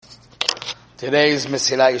Today's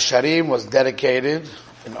Mesilat Yesharim was dedicated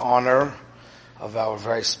in honor of our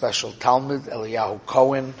very special Talmud, Eliyahu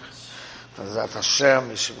Cohen. Bezrat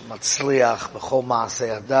Hashem, Yishuv Matzliach, B'chol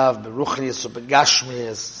Ma'aseh Yadav, B'ruchnius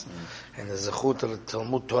u'B'gashmius, and the Zechut of the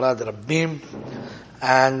Talmud Torah, the Rabbim,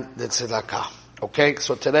 and the Tzedakah. Okay,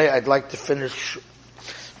 so today I'd like to finish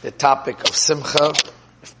the topic of Simcha,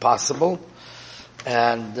 if possible,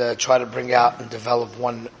 and try to bring out and develop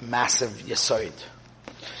one massive Yesod.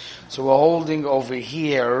 So we're holding over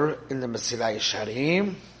here in the Mesilat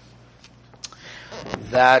Yesharim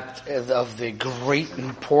that of the great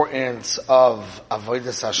importance of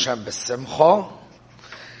Avodas Hashem b'Simcha.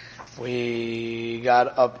 We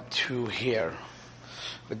got up to here.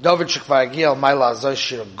 With David shekvar hagiya al mayla hazeh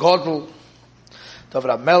shir godel, David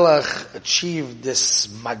HaMelech achieved this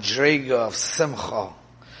madrega of Simcha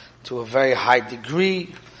to a very high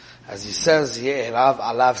degree. As he says, Ye'erav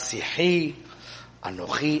alav sihi,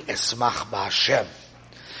 Anochi esmach b'Hashem.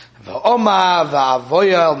 V'oma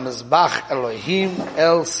v'avoya al mizbach Elohim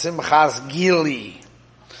el simchas gili.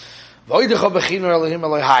 V'oidecho b'chinu Elohim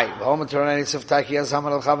Elohai. V'oma teronei tzivtai ki yazham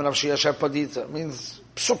al chav nafshi yasher padita. Means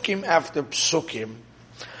psukim after psukim,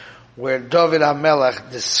 where David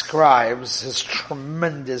HaMelech describes his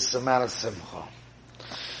tremendous amount of simcha.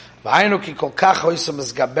 V'ayinu ki kol kach hoysam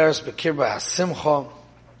mizgaberes b'kirba ha-simcha.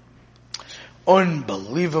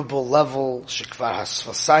 Unbelievable level. Shekvar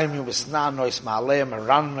hasfasayim yubisna nois ma'aleim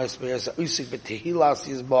aran nois b'yesa uisik b'tehilas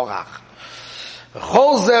yizborach.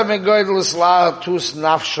 V'chol zeh megoydlus la'atus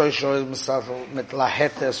nafshoy shoy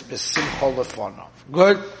mitlahetes b'simcha lefonov.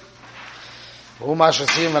 Good. V'hu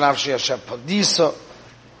mashasim v'nafshi Hashem padiso.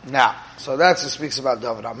 Now, so that's it speaks about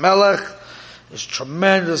David HaMelech, his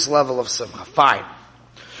tremendous level of simcha. Fine.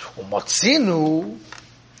 Umotzinu,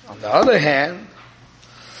 on the other hand,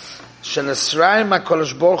 shenesrayim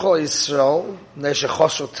HaKadosh Baruch Hu Yisrael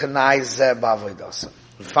neshechoshu tenai zeh b'avodas.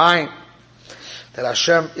 We find that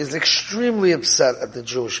Hashem is extremely upset at the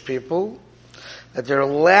Jewish people that they're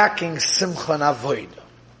lacking simcha and avodah.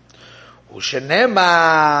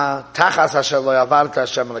 Ushenema tachas asher lo yavarta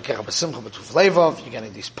Hashem lekecha b'simcha b'tuf levov. You're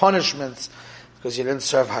getting these punishments because you didn't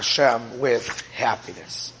serve Hashem with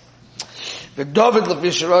happiness. And on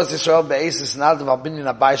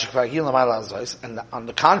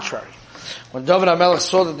the contrary, when David HaMelech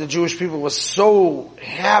saw that the Jewish people were so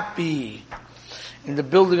happy in the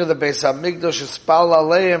building of the Beis HaMikdash, Yispal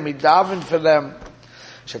Aleim, he davened for them,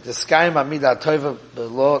 Shetiskayim Amida Tova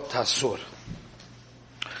B'lo Tasur.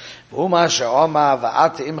 V'huma she'oma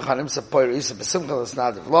v'ate imcha nimsa poir isa b'simcha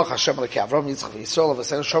l'snadiv loch Hashem l'kei Avram Yitzchak v'Yisrael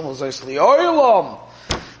v'seir Shem l'zois li'oilom.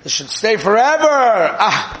 This should stay forever.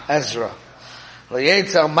 Ezra. Okay,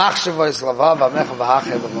 so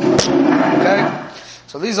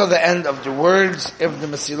these are the end of the words of the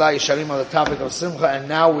Mesilat Yesharim on the topic of Simcha, and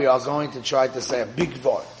now we are going to try to say a big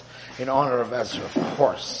vort in honor of Ezra, of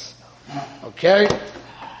course. Okay?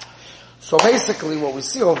 So basically what we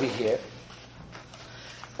see over here,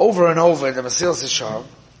 over and over in the Mesilat Yesharim,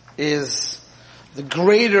 is the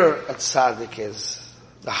greater a tzaddik is,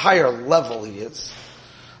 the higher level he is,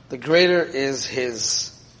 the greater is his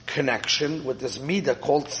connection with this midah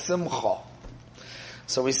called simcha.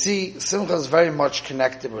 So we see simcha is very much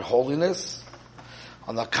connected with holiness.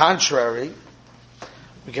 On the contrary,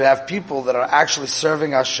 we can have people that are actually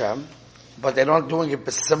serving Hashem, but they're not doing it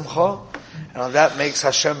b'simcha, and that makes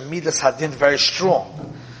Hashem midas hadin very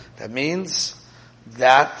strong. That means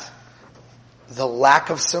that the lack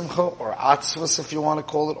of simcha, or atzvus if you want to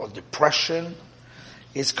call it, or depression,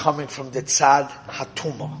 is coming from the tzad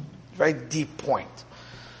hatuma. Very deep point.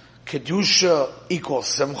 Kedusha equals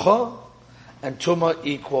simcha, and tuma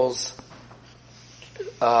equals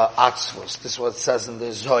atzvus. This is what it says in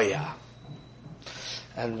the Zoya.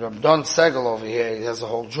 And Rabban Segel over here, he has a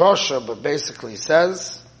whole drosha, but basically he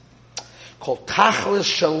says, called tachlis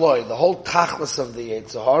shaloi, the whole tachlis of the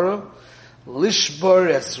Yetzer Hara, lishbor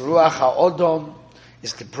es ruach ha'odom,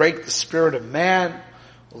 is to break the spirit of man,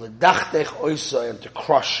 u'ledachtech oisa, and to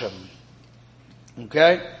crush him.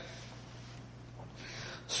 Okay?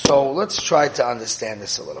 So let's try to understand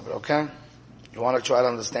this a little bit, okay? You want to try to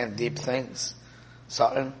understand deep things?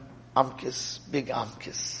 Something? Amkis, big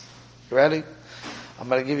amkis. You ready? I'm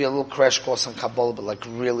going to give you a little crash course on Kabbalah, but like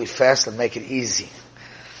really fast and make it easy.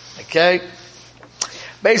 Okay?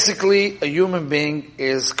 Basically, a human being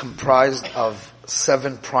is comprised of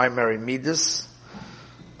 7 primary midas,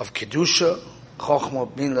 of Kedusha,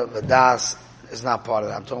 Chochmah, Bina, Vadas, is not part of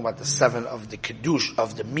that. I'm talking about the 7 of the Kiddush,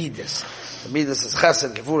 of the Midas. The Midas is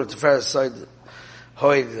Chesed, Gevurah, Tiferes, Soid,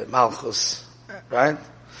 Hoid, Malchus. Right?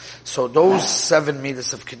 So those 7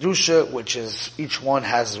 Midas of Kedusha, which is, each one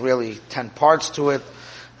has really 10 parts to it.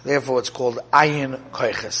 Therefore it's called ayin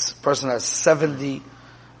koiches. A person has 70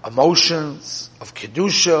 emotions of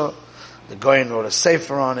kedusha. The Goyen wrote a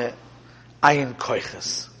sefer on it. Ayin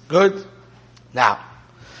koiches. Good? Now,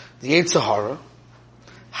 the Yetzer Hara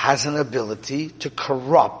has an ability to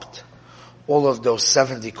corrupt all of those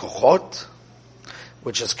 70 kochot,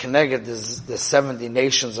 which is connected to the 70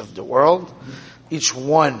 nations of the world. Each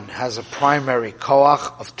one has a primary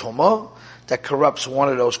koach of tumah that corrupts one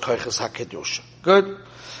of those koiches hakedusha. Good?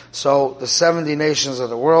 So the 70 nations of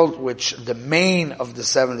the world, which the main of the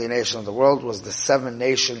 70 nations of the world was the 7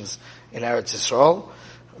 nations in Eretz Yisrael,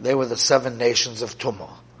 they were the 7 nations of tumah.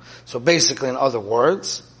 So basically, in other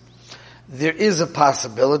words, there is a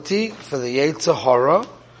possibility for the Yetzer Hara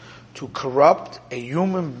to corrupt a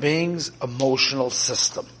human being's emotional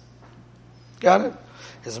system. Got it?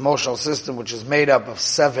 His emotional system, which is made up of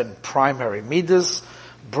 7 primary midas,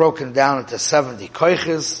 broken down into 70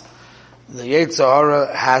 koiches. The Yetzer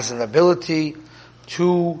Hara has an ability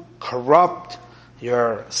to corrupt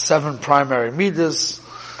your 7 primary midas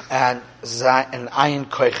and ayin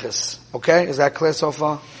koiches. Okay? Is that clear so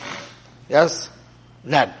far? Yes?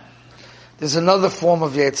 Then, there's another form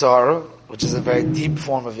of Yetzer Hara, which is a very deep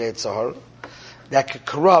form of Yetzer Hara, that could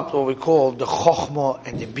corrupt what we call the chokhmah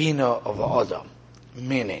and the bina of Adam.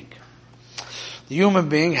 Meaning, the human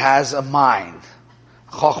being has a mind.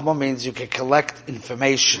 Chokhmah means you can collect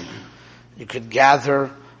information. You could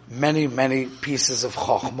gather many, many pieces of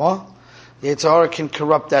chokhmah. The Yetzer Hara can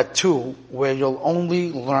corrupt that too, where you'll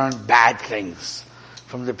only learn bad things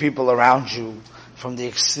from the people around you, from the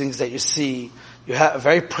things that you see. You have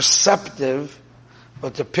very perceptive,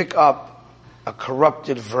 but to pick up a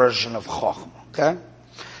corrupted version of chokhmah. Okay?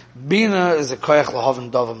 Bina is a koyach lahavin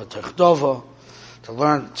dava metoch dava, to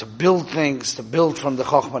learn, to build things, to build from the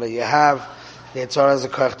chokhmah that you have. The Yetzer Hara is a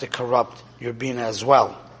koyach to corrupt your bina as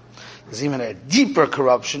well. There's even a deeper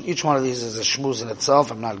corruption. Each one of these is a shmuz in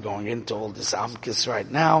itself. I'm not going into all this amkis right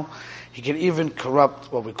now. He can even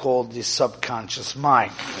corrupt what we call the subconscious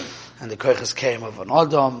mind. And the koyches came of an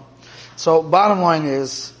Adam. So bottom line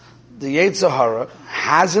is, the Yetzer Hara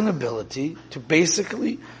has an ability to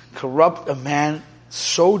basically corrupt a man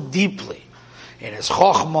so deeply in his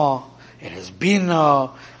chokhmah, in his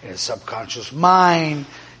bina, in his subconscious mind,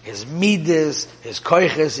 his midas, his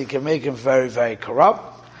koiches. He can make him very, very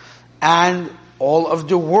corrupt. And all of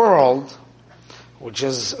the world, which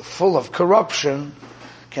is full of corruption,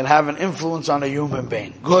 can have an influence on a human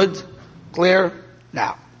being. Good? Clear?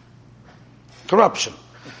 Now, corruption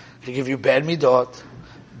can give you bad midot,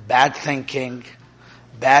 bad thinking,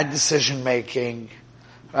 bad decision making,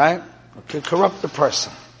 right? It can corrupt the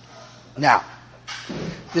person. Now,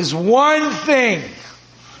 there's one thing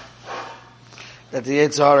that the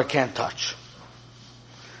Yetzer Hara can't touch.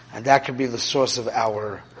 And that could be the source of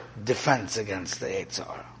our defense against the Yetzer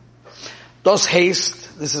Hara. Dos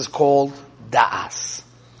haste, this is called da'as,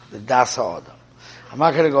 the das ha'adam. I'm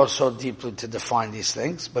not going to go so deeply to define these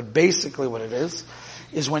things, but basically what it is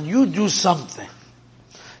when you do something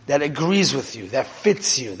that agrees with you, that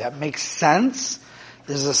fits you, that makes sense,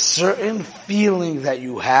 there's a certain feeling that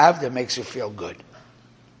you have that makes you feel good.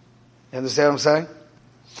 You understand what I'm saying?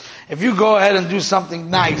 If you go ahead and do something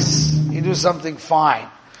nice, you do something fine,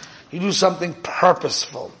 you do something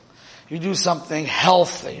purposeful, you do something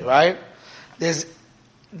healthy, right? There's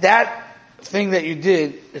that thing that you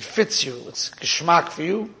did, it fits you, it's geschmack for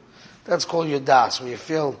you, that's called your das, where you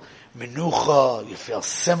feel menucha, you feel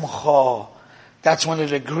simcha, that's when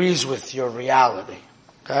it agrees with your reality,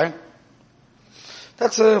 okay?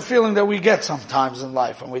 That's a feeling that we get sometimes in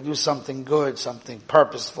life, when we do something good, something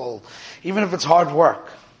purposeful, even if it's hard work.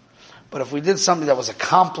 But if we did something that was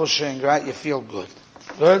accomplishing, right, you feel good.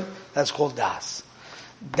 Good? That's called das.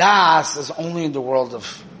 Das is only in the world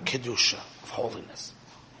of kedusha, of holiness.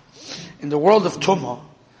 In the world of tumah,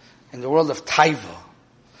 in the world of taiva,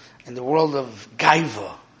 in the world of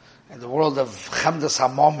gaiva, in the world of chemdas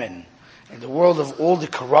hamomin, in the world of all the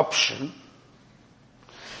corruption,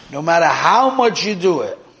 no matter how much you do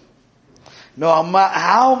it, no matter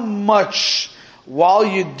how much while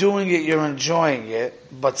you're doing it you're enjoying it,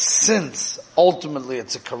 but since ultimately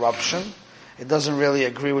it's a corruption, it doesn't really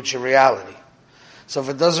agree with your reality. So if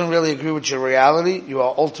it doesn't really agree with your reality, you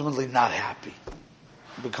are ultimately not happy.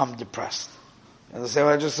 You become depressed. You understand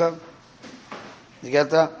what I just said? You get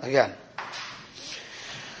that? Again.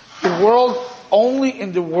 Only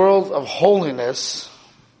in the world of holiness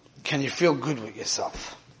can you feel good with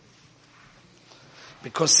yourself.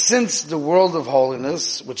 Because since the world of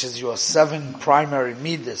holiness, which is your 7 primary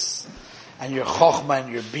midas, and your chokhmah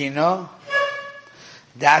and your bina,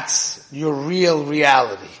 that's your real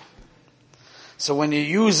reality. So when you're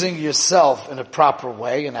using yourself in a proper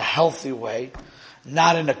way, in a healthy way,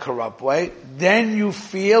 not in a corrupt way, then you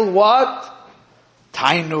feel what?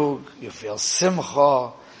 Tainug, you feel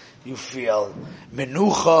simcha, you feel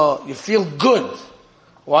menucha, you feel good.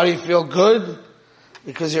 Why do you feel good?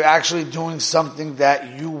 Because you're actually doing something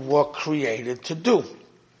that you were created to do.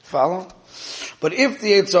 Follow? But if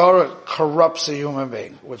the Yetzer Hara corrupts a human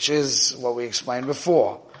being, which is what we explained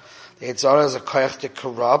before, the Yetzer Hara is a koyach to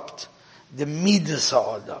corrupt the midas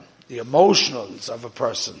ha'adam, the emotionals of a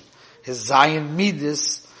person. His zayin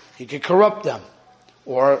midas, he can corrupt them.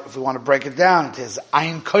 Or if we want to break it down, into his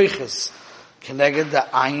ayin koiches, connected the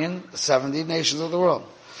ayin, the 70 nations of the world.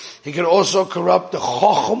 He can also corrupt the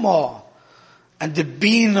chokhmah and the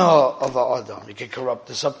bina of Adam. He can corrupt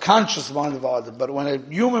the subconscious mind of Adam. But when a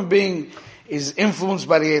human being is influenced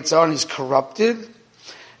by the Yetzer Hara and he's corrupted,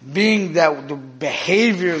 being that the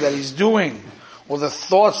behavior that he's doing, or the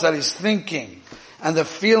thoughts that he's thinking, and the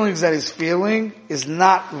feelings that he's feeling is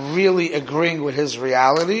not really agreeing with his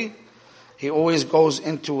reality, he always goes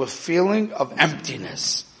into a feeling of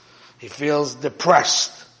emptiness. He feels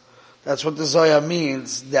depressed. That's what the Zohar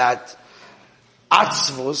means, that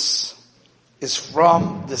atzvus is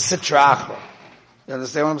from the Sitra Achra. You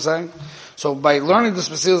understand what I'm saying? So by learning the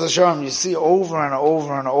Mesilas Yesharim, you see over and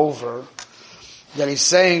over and over that he's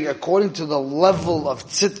saying, according to the level of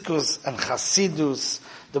tzidkus and chasidus,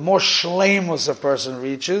 the more shleimus a person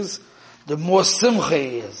reaches, the more simcha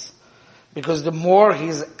he is. Because the more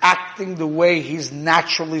he's acting the way he's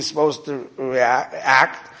naturally supposed to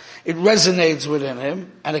act, it resonates within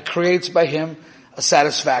him, and it creates by him a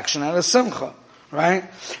satisfaction and a simcha. Right?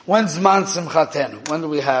 When's man simchatenu? When do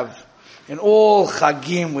we have, in all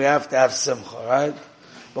chagim we have to have simcha, right?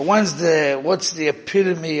 But what's the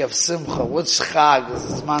epitome of simcha? What's chag? This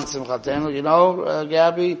is man simchatenu, you know,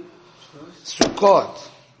 Gabby? Sukkot.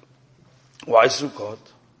 Why Sukkot?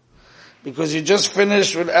 Because you just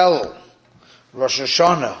finished with El, Rosh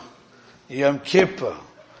Hashanah, Yom Kippur.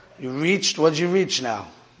 What'd you reach now?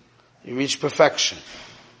 You reach perfection.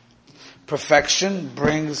 Perfection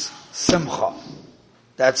brings simcha.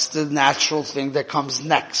 That's the natural thing that comes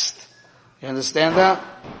next. You understand that?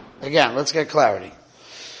 Again, let's get clarity.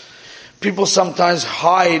 People sometimes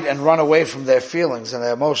hide and run away from their feelings and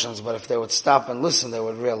their emotions, but if they would stop and listen, they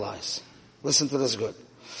would realize. Listen to this good.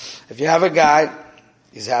 If you have a guy,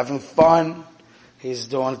 he's having fun, he's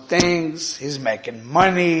doing things, he's making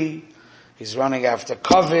money, he's running after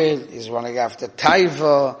kavod, he's running after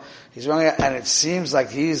taiva, and it seems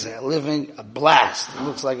like he's living a blast. It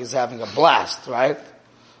looks like he's having a blast, right?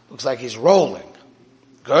 Looks like he's rolling.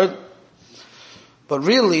 Good? But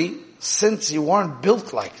really, since you weren't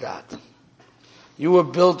built like that, you were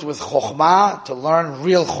built with chokhmah to learn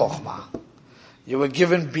real chokhmah. You were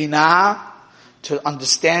given binah to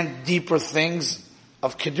understand deeper things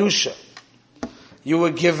of kedusha. You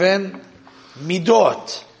were given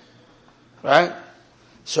midot, right?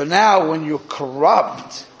 So now when you're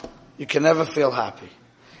corrupt, you can never feel happy.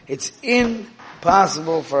 It's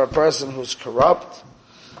impossible for a person who's corrupt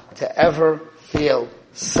to ever feel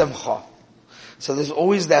simcha. So there's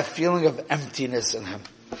always that feeling of emptiness in him.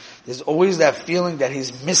 There's always that feeling that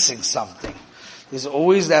he's missing something. There's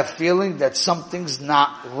always that feeling that something's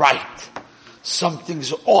not right.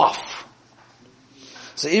 Something's off.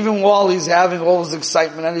 So even while he's having all his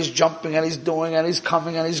excitement and he's jumping and he's doing and he's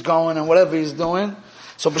coming and he's going and whatever he's doing,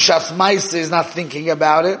 so b'shas ma'aseh he's not thinking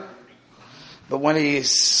about it. But when he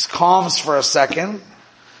calms for a second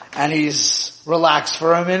and he's relaxed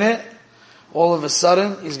for a minute, all of a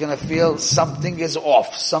sudden he's going to feel something is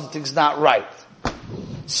off. Something's not right.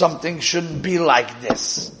 Something shouldn't be like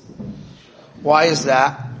this. Why is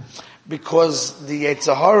that? Because the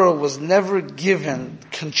Yetzer Hara was never given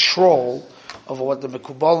control over what the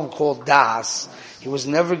Mekubalim call das. He was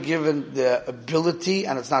never given the ability,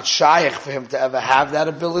 and it's not shaykh for him to ever have that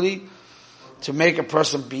ability, to make a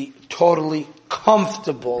person be totally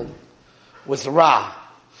comfortable with Ra.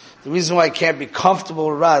 The reason why he can't be comfortable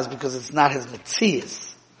with Ra is because it's not his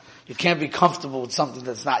metzias. You can't be comfortable with something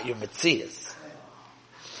that's not your metzias.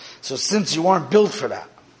 So since you weren't built for that,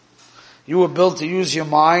 you were built to use your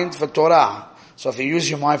mind for Torah. So if you use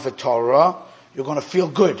your mind for Torah, you're going to feel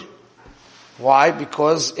good. Why?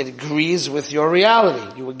 Because it agrees with your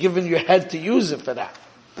reality. You were given your head to use it for that.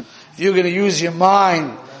 If you're going to use your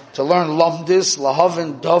mind to learn Lamdis,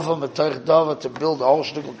 Lahavin, Dava, Mataych Dava, to build a whole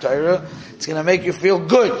shtickle Torah, it's going to make you feel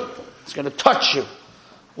good. It's going to touch you.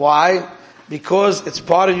 Why? Because it's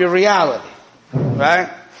part of your reality.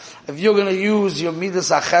 Right? If you're going to use your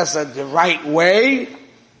Midas HaChesed the right way,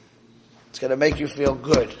 it's going to make you feel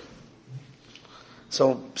good.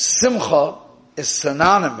 So Simcha is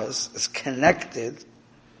synonymous, is connected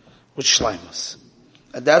with shleimus.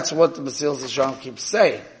 And that's what the Mesilas Yesharim keeps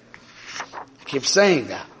saying. He keeps saying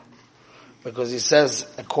that. Because he says,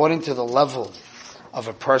 according to the level of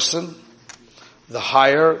a person, the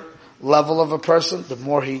higher level of a person, the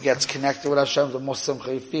more he gets connected with Hashem, the more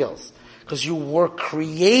simcha he feels. Because you were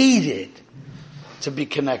created to be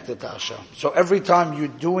connected to Hashem. So every time you're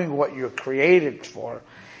doing what you're created for,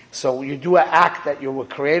 so you do an act that you were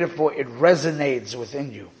created for, it resonates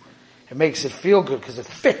within you. It makes it feel good because it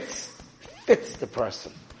fits the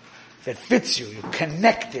person. If it fits you, you're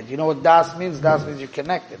connected. You know what das means? Das means you're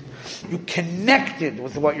connected. You connected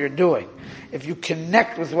with what you're doing. If you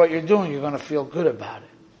connect with what you're doing, you're going to feel good about it.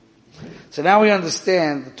 So now we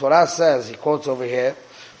understand, the Torah says, he quotes over here,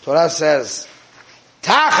 Torah says,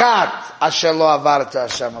 Tachat asher lo avarta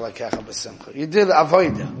Hashem alakecha b'simcha. You did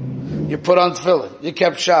avodah. You put on tefillin. You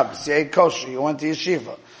kept Shabbos. You ate kosher. You went to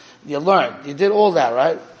yeshiva. You learned. You did all that,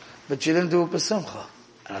 right? But you didn't do it b'simcha.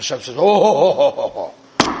 And Hashem says, oh.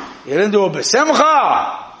 You didn't do it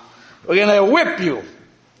b'simcha. We're going to whip you.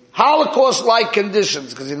 Holocaust-like conditions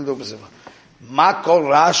because you didn't do it b'simcha. Ma kol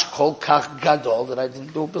rash kol kach gadol that I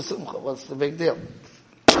didn't do it b'simcha. What's the big deal?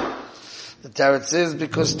 The Teretz is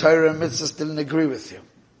because Torah and mitzvahs didn't agree with you.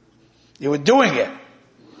 You were doing it.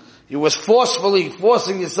 You was forcefully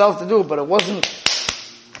forcing yourself to do it, but it wasn't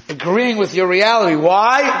agreeing with your reality.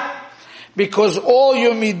 Why? Because all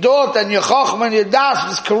your midot and your chokhmah and your das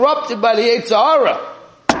was corrupted by the Yetzer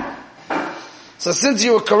Hara. So since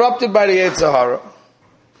you were corrupted by the Yetzer Hara,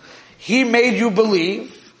 he made you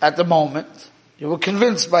believe at the moment, you were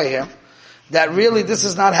convinced by him, that really this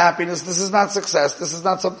is not happiness, this is not success, this is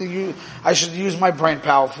not something I should use my brain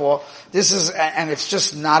power for, and it's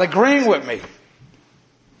just not agreeing with me.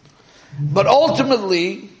 But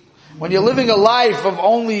ultimately, when you're living a life of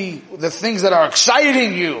only the things that are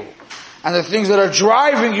exciting you, and the things that are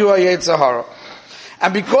driving you are Yetzer Hara,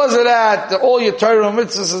 and because of that, all your Torah and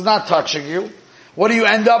mitzvahs is not touching you, what do you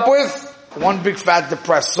end up with? One big fat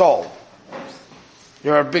depressed soul.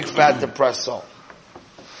 You're a big fat depressed soul.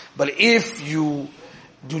 But if you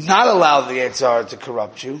do not allow the Yetzer Hara to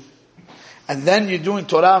corrupt you, and then you're doing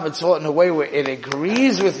Torah and mitzvot in a way where it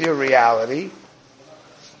agrees with your reality,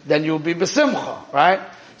 then you'll be besimcha, right?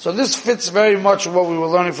 So this fits very much what we were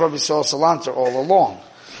learning from Rabbi Yisrael Salanter all along.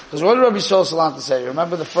 Because what did Rabbi Yisrael Salanter say?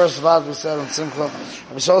 Remember the first vad we said on Simcha?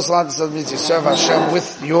 Rabbi Yisrael Salanter said means you serve Hashem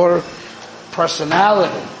with your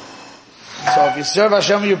personality. So if you serve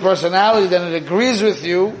Hashem with your personality, then it agrees with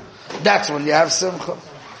you. That's when you have Simcha.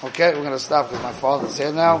 Okay, we're going to stop because my father's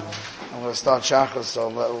here now. I'm going to start Shachar, so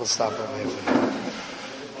we'll stop over here.